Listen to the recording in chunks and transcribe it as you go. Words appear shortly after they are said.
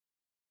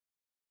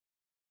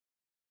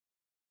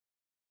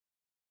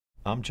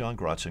I'm John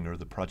Grotzinger,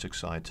 the project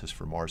scientist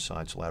for Mars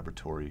Science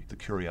Laboratory, the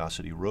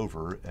Curiosity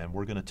rover, and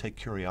we're going to take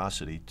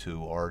Curiosity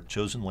to our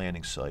chosen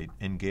landing site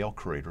in Gale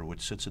crater,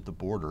 which sits at the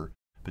border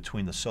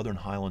between the southern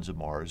highlands of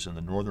Mars and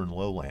the northern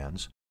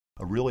lowlands.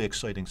 A really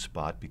exciting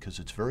spot because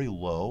it's very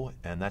low,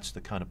 and that's the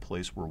kind of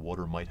place where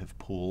water might have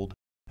pooled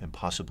and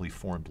possibly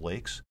formed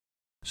lakes.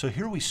 So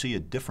here we see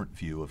a different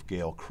view of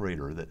Gale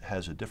crater that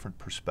has a different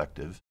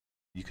perspective.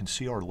 You can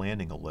see our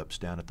landing ellipse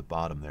down at the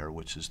bottom there,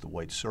 which is the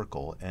white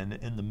circle, and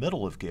in the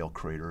middle of Gale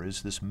crater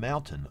is this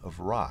mountain of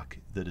rock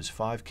that is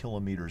 5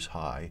 kilometers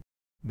high,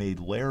 made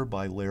layer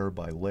by layer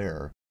by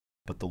layer,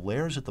 but the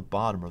layers at the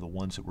bottom are the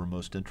ones that we're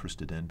most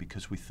interested in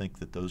because we think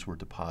that those were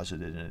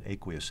deposited in an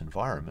aqueous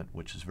environment,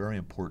 which is very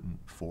important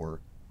for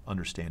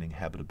understanding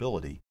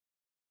habitability.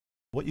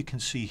 What you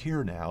can see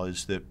here now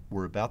is that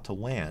we're about to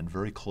land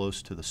very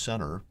close to the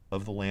center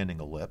of the landing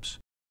ellipse,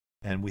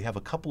 and we have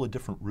a couple of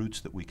different routes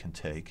that we can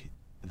take.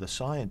 The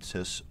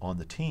scientists on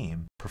the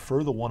team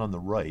prefer the one on the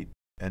right,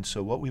 and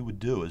so what we would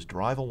do is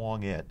drive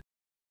along it.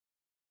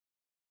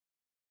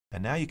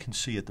 And now you can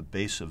see at the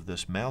base of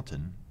this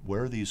mountain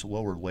where these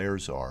lower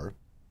layers are,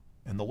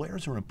 and the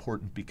layers are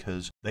important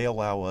because they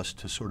allow us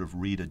to sort of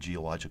read a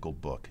geological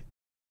book.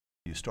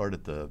 You start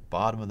at the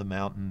bottom of the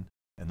mountain,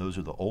 and those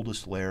are the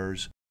oldest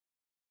layers,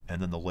 and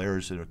then the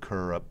layers that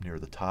occur up near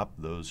the top,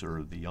 those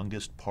are the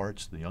youngest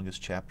parts, the youngest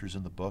chapters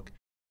in the book.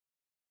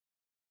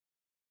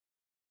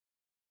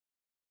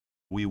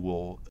 We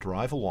will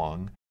drive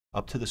along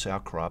up to this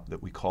outcrop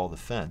that we call the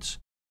fence,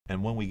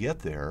 and when we get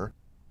there,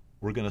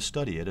 we're going to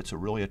study it. It's a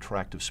really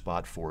attractive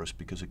spot for us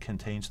because it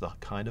contains the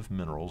kind of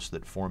minerals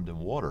that formed in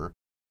water,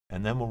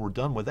 and then when we're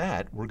done with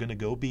that, we're going to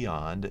go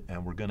beyond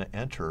and we're going to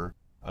enter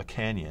a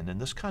canyon,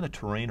 and this kind of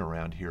terrain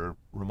around here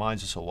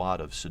reminds us a lot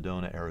of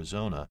Sedona,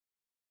 Arizona,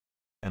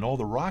 and all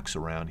the rocks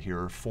around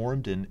here are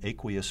formed in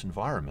aqueous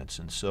environments,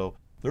 and so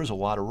there's a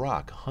lot of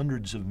rock,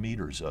 hundreds of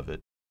meters of it,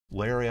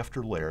 layer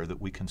after layer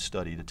that we can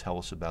study to tell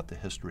us about the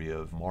history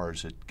of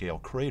Mars at Gale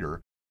crater.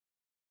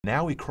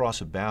 Now we cross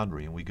a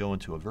boundary and we go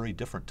into a very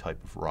different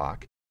type of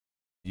rock.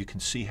 You can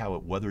see how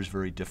it weathers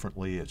very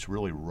differently. It's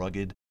really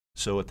rugged.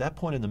 So at that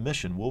point in the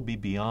mission, we'll be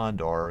beyond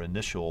our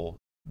initial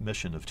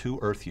mission of 2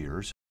 Earth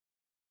years.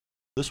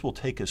 This will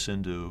take us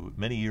into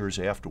many years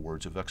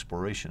afterwards of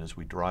exploration as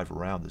we drive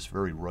around this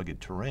very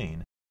rugged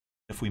terrain.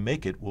 If we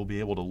make it, we'll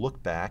be able to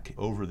look back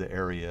over the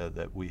area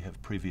that we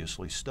have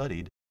previously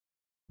studied,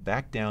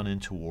 back down in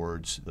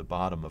towards the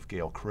bottom of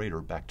Gale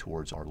crater, back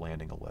towards our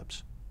landing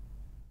ellipse.